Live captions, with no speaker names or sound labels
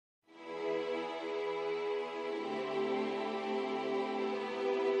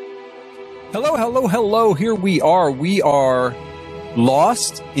Hello, hello, hello. Here we are. We are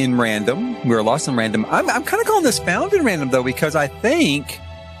lost in random. We're lost in random. I'm kind of calling this found in random, though, because I think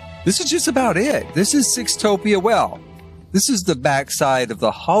this is just about it. This is Sixtopia. Well, this is the backside of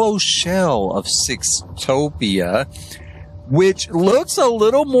the hollow shell of Sixtopia, which looks a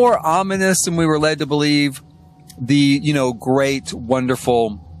little more ominous than we were led to believe. The, great,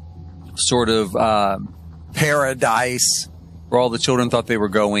 wonderful sort of paradise where all the children thought they were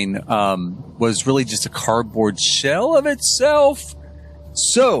going was really just a cardboard shell of itself.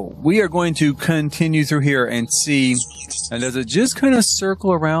 So we are going to continue through here and see. And does it just kind of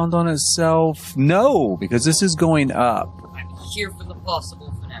circle around on itself? No, because this is going up. I'm here for the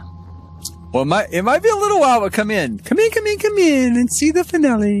possible finale. Well, it might be a little while, but come in and see the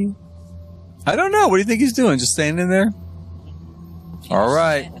finale. I don't know. What do you think he's doing? Just standing there? All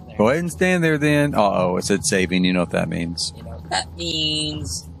right. Go ahead and stand there then. Uh-oh, it said saving. You know what that means. You know what that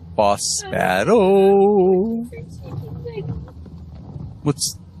means. Boss battle.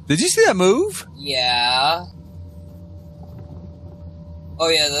 Did you see that move? Yeah. Oh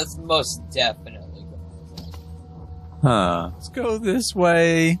yeah, that's most definitely good. Huh. Let's go this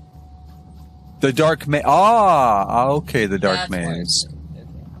way. The dark maze. Ah, okay, the dark maze. Okay.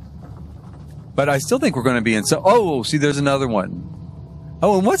 But I still think we're going to be in some. Oh, see, there's another one.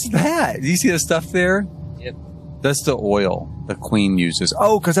 Oh, and what's that? Do you see the stuff there? Yep. That's the oil the queen uses.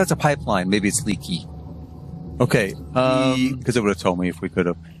 Oh, because that's a pipeline. Maybe it's leaky. Okay. Because it would have told me if we could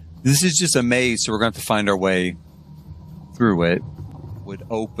have. This is just a maze, so we're going to have to find our way through it. Would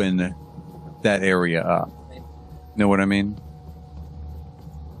open that area up. Know what I mean?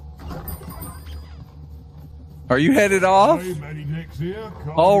 Are you headed off?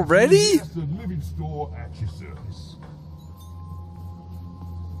 Already?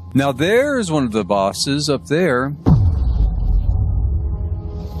 Now there's one of the bosses up there.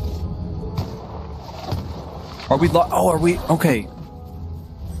 Are we are we okay.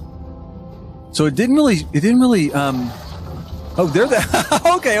 So it didn't really oh, they're there.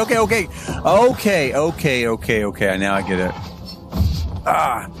 Okay. Now I get it.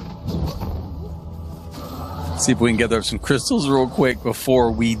 See if we can gather some crystals real quick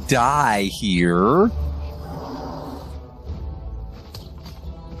before we die here.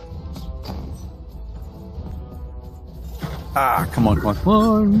 Come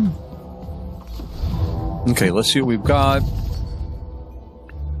on. Okay, let's see what we've got.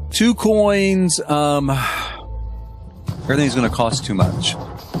 2 coins. Everything's going to cost too much.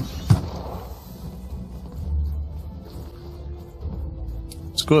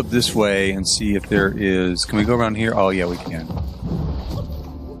 Let's go up this way and see if there is... Can we go around here? Oh, yeah, we can.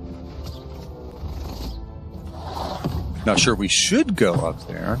 Not sure we should go up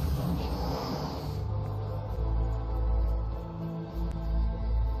there.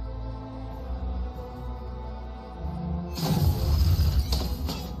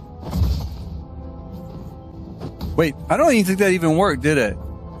 Wait, I don't even think that even worked, did it?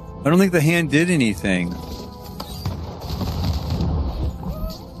 I don't think the hand did anything.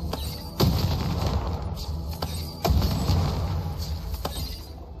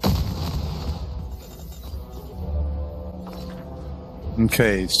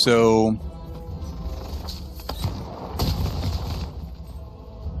 Okay, so...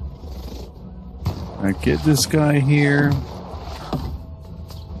 I get this guy here.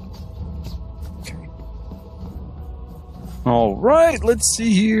 All right, let's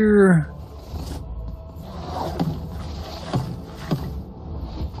see here.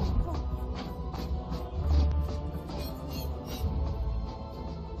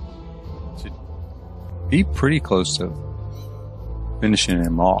 To be pretty close to finishing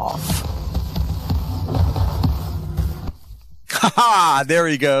him off. Haha, there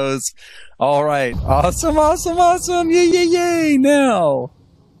he goes. All right, awesome. Yay. Now,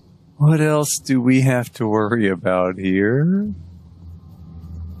 what else do we have to worry about here?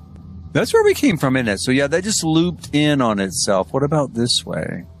 That's where we came from, isn't it? So yeah, that just looped in on itself. What about this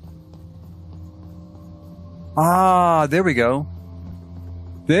way? There we go.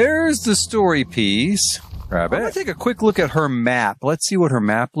 There's the story piece. Grab it. I'm going to take a quick look at her map. Let's see what her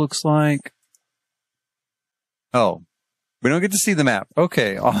map looks like. Oh, we don't get to see the map.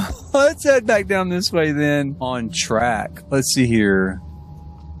 Okay, let's head back down this way then. On track. Let's see here.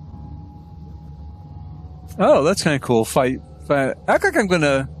 Oh, that's kind of cool. Fight. Act like I'm going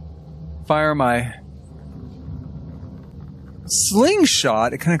to fire my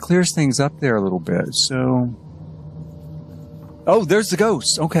slingshot. It kind of clears things up there a little bit. So, oh, there's the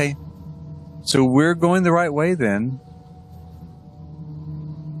ghost. Okay. So we're going the right way then.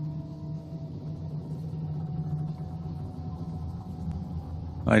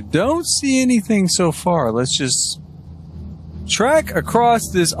 I don't see anything so far. Let's just track across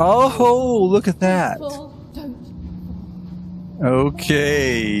this. Oh, look at that.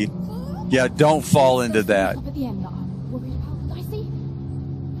 Okay. Yeah, don't fall into that.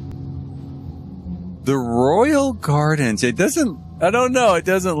 The Royal Gardens. It doesn't, I don't know. It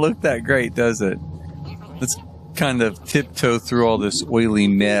doesn't look that great, does it? Let's kind of tiptoe through all this oily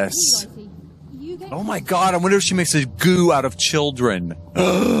mess. Oh my God, I wonder if she makes a goo out of children.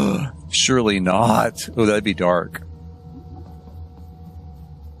 Surely not. Oh, that'd be dark.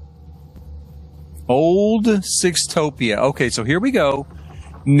 Old Sixtopia. Okay, so here we go.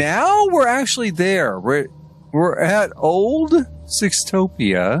 Now we're actually there. We're at Old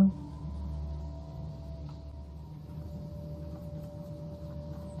Sixtopia.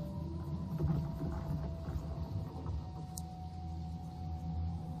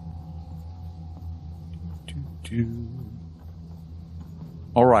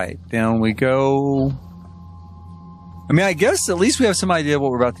 All right, down we go. I mean, I guess at least we have some idea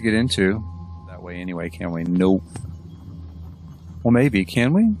what we're about to get into. That way anyway, can we? Nope. Well, maybe.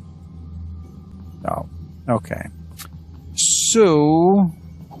 Can we? No. Okay. So,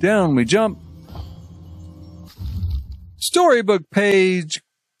 down we jump. Storybook page.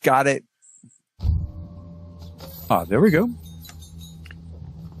 Got it. Ah, there we go.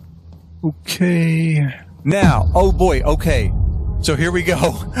 Okay. Now, oh boy, okay. So here we go.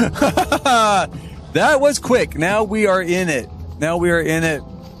 That was quick. Now we are in it. Now we are in it.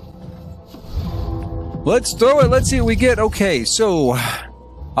 Let's throw it. Let's see what we get. Okay, so,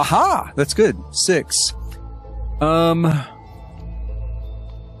 aha, that's good. 6.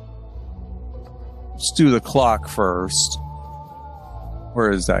 Let's do the clock first.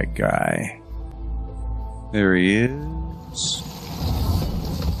 Where is that guy? There he is.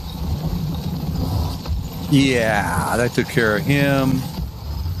 Yeah, that took care of him.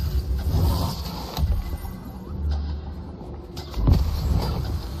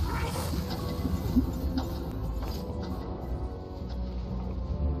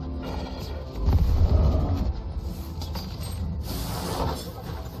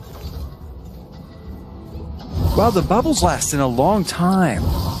 Wow, the bubble's lasting a long time.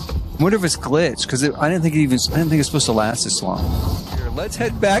 I wonder if it's glitched because I didn't think it's supposed to last this long. Here, let's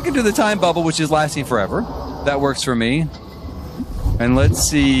head back into the time bubble, which is lasting forever. That works for me. And let's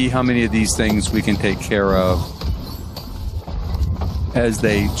see how many of these things we can take care of as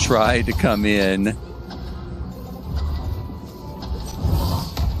they try to come in.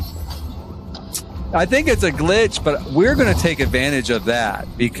 I think it's a glitch, but we're going to take advantage of that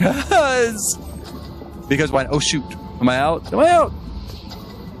because why? Oh shoot! Am I out? Am I out?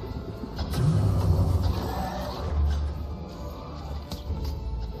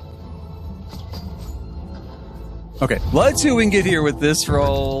 Okay, let's see what we can get here with this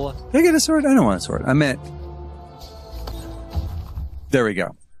roll. Did I get a sword? I don't want a sword. I meant... There we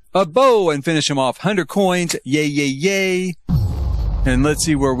go. A bow and finish him off. 100 coins. Yay, yay, yay. And let's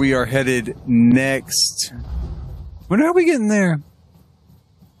see where we are headed next. When are we getting there?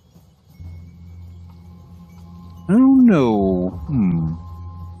 I don't know.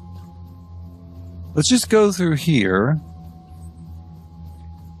 Let's just go through here.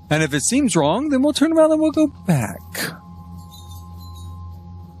 And if it seems wrong, then we'll turn around and we'll go back.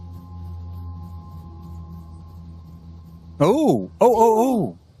 Oh,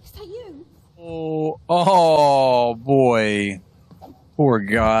 oh. Is that you? Oh, boy. Poor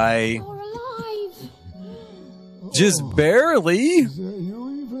guy. You're alive. Just barely. Is that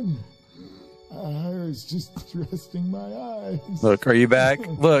you even? I was just resting my eyes. Look, are you back?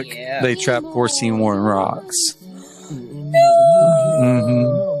 Look, Yeah. they trapped poor Seymour in rocks.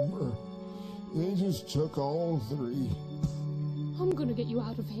 They just took all 3. I'm gonna get you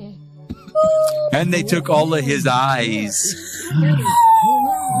out of here. And they took all of his eyes.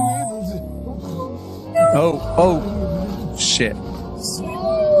 Oh, shit.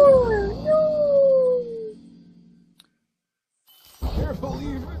 Can't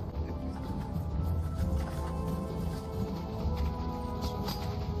believe it.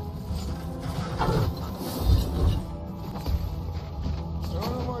 I don't know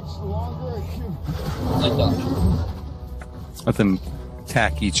how much longer I can. Let them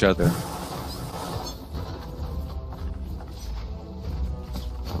attack each other.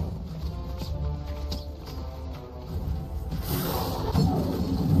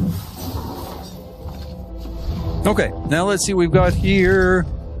 Okay, now let's see what we've got here.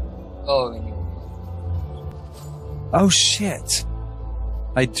 Oh, shit.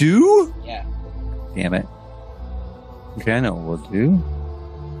 I do? Yeah. Damn it. Okay, I know what we'll do.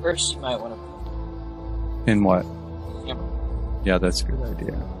 First, you might want to. In what? Yeah, that's a good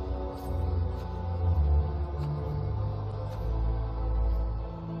idea.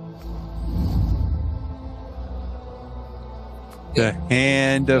 The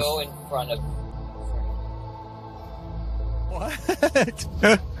hand of... Go in front of...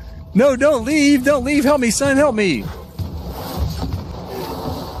 What? No, don't leave. Don't leave. Help me, son. Help me.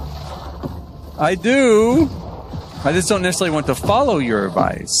 I do. I just don't necessarily want to follow your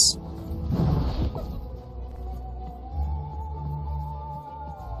advice.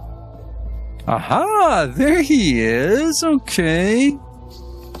 Aha, there he is. Okay.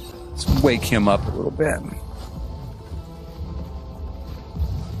 Let's wake him up a little bit.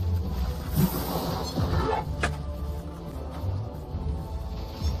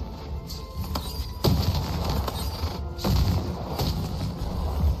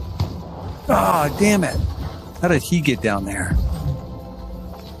 Ah, oh, damn it. How did he get down there?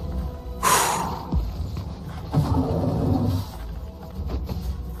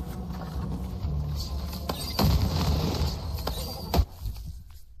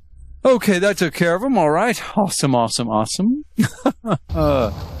 Okay, that took care of him. All right. Awesome, awesome, awesome.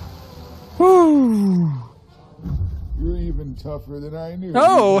 Whew. You're even tougher than I knew.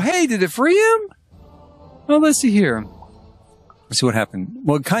 Oh, hey, did it free him? Oh, let's see here. Let's see what happened.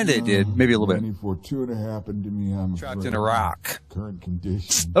 Well, it kind of did. Maybe a little bit. Any fortuna happened to me, I'm trapped in a rock. Current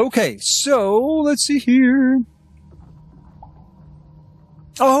condition. Okay, so let's see here.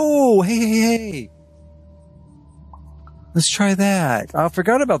 Oh, hey, hey, hey. Let's try that. I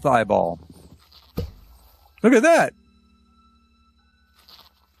forgot about the eyeball. Look at that.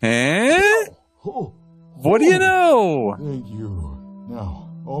 And what do you know? Thank you. Now,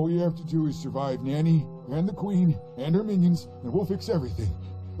 all we have to do is survive Nanny and the Queen and her minions, and we'll fix everything.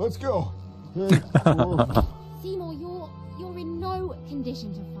 Let's go. Seymour, you're in no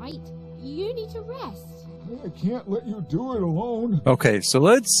condition to fight. You need to rest. I can't let you do it alone. Okay, so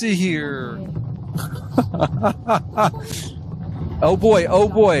let's see here. Oh boy, oh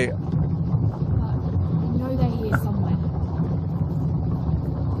boy. I know they're here somewhere.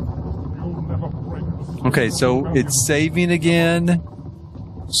 Okay, so it's saving again.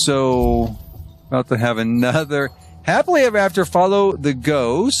 So, about to have another. Happily ever after, follow the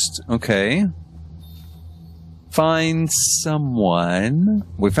ghost. Okay. Find someone.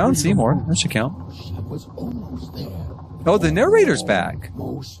 We found Seymour. That should count. She was almost there. Oh, the narrator's back.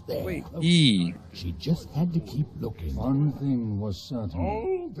 Almost there. Wait, E. She just had to keep looking. One thing was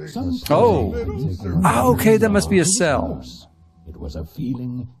certain. Oh. Ah, okay, that must be a cell. It was a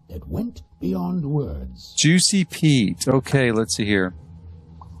feeling that went beyond words. Juicy Pete. Okay, let's see here.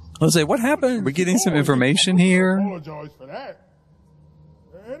 Let's say, what happened? We're getting some information here. Apologize for that.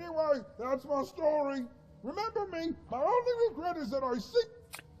 Anyway, that's my story. Remember me. My only regret is that I see.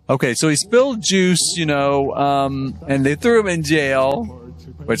 Okay, so he spilled juice, you know, and they threw him in jail,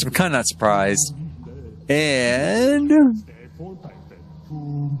 which I'm kind of not surprised. And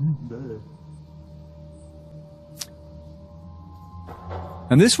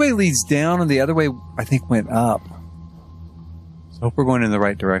this way leads down, and the other way, I think, went up. So I hope we're going in the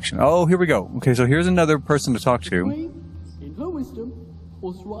right direction. Oh, here we go. Okay, so here's another person to talk to. In her wisdom,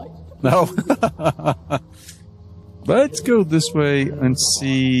 was right. No. Let's go this way and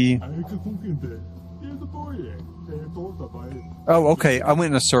see. Oh, okay. I went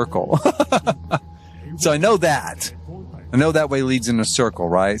in a circle. So I know that. I know that way leads in a circle,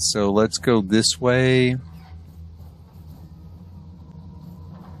 right? So let's go this way.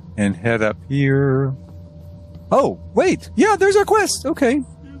 And head up here. Oh, wait. Yeah, there's our quest. Okay.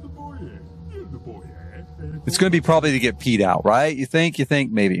 It's going to be probably to get Pete out, right? You think? You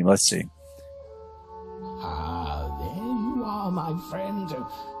think? Maybe. Let's see. Ah, there you are, my friend.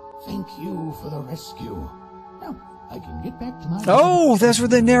 Thank you for the rescue. Now, I can get back to my... Oh, that's where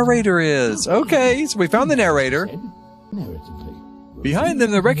the narrator is. Okay, so we found the narrator. Narratively. Behind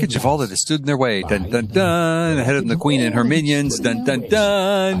them, the wreckage of all that has stood in their way. Dun, dun, dun. Ahead of them, the queen and her minions. Dun, dun,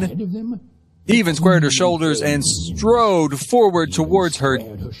 dun. Ahead of them, Eve squared her shoulders and strode forward towards her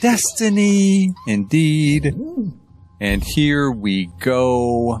destiny. Indeed. And here we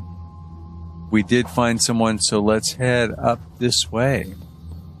go. We did find someone, so let's head up this way.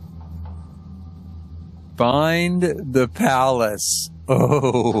 Find the palace.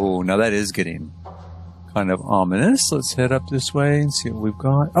 Oh, now that is getting kind of ominous. Let's head up this way and see what we've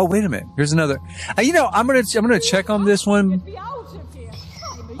got. Oh, wait a minute. Here's another. You know, I'm gonna check on this one.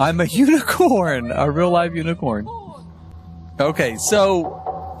 I'm a unicorn, a real live unicorn. Okay, so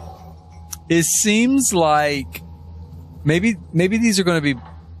it seems like maybe these are going to be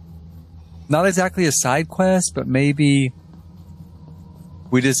not exactly a side quest, but maybe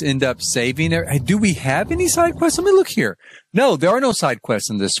we just end up saving it. Hey, do we have any side quests? Let me look here. No, there are no side quests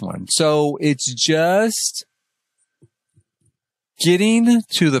in this one. So it's just getting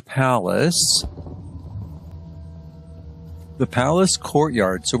to the palace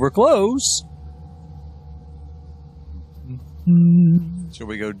courtyard. So we're close. Shall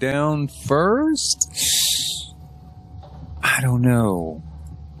we go down first? I don't know.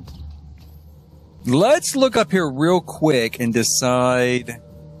 Let's look up here real quick and decide.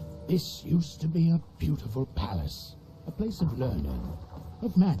 This used to be a beautiful palace, a place of learning,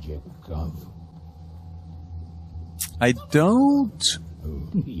 of magic, of... I don't... Oh,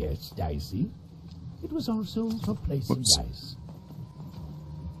 yes, Dicey. It was also a place of dice.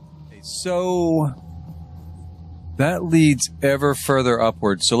 Okay, so that leads ever further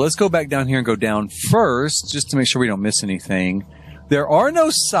upward. So let's go back down here and go down first, just to make sure we don't miss anything. There are no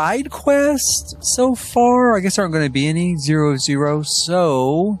side quests so far. I guess there aren't going to be any. 0, 0.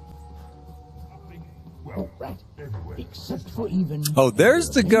 So... Oh, right. Except for even... Oh, there's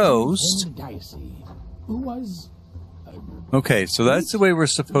the ghost. Dicey, who was... Okay, so that's the way we're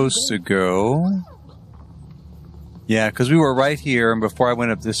supposed to go. Yeah, because we were right here, and before I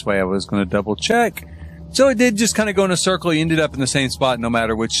went up this way, I was going to double check. So it did just kind of go in a circle. You ended up in the same spot no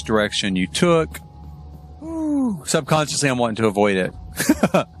matter which direction you took. Ooh, subconsciously, I'm wanting to avoid it.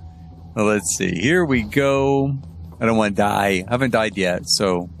 Well, let's see. Here we go. I don't want to die. I haven't died yet,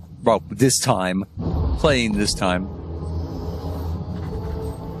 so... Well, this time. Playing this time.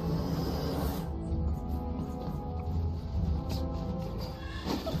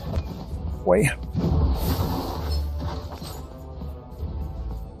 Wait.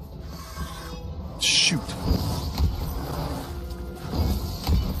 Shoot.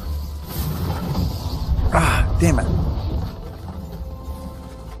 Ah, damn it.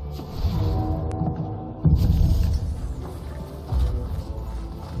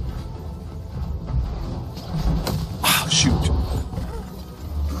 Ah, shoot.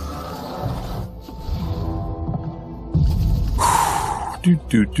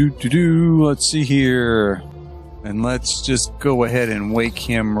 Let's see here. And let's just go ahead and wake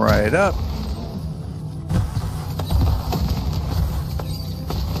him right up.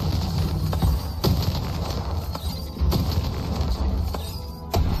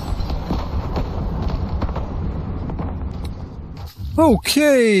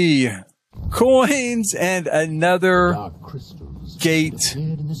 Okay. Coins and another gate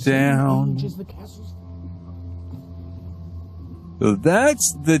down. So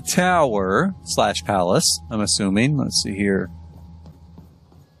that's the tower / palace, I'm assuming. Let's see here.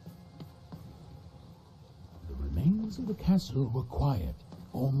 The remains of the castle were quiet,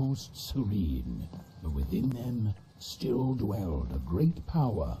 almost serene, but within them still dwelled a great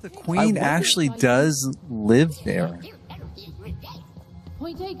power. The queen actually does live there.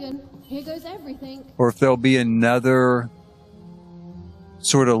 Point taken. Here goes everything. Or if there'll be another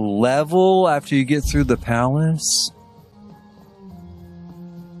sort of level after you get through the palace.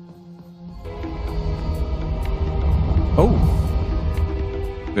 Oh,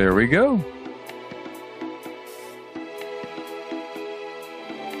 there we go.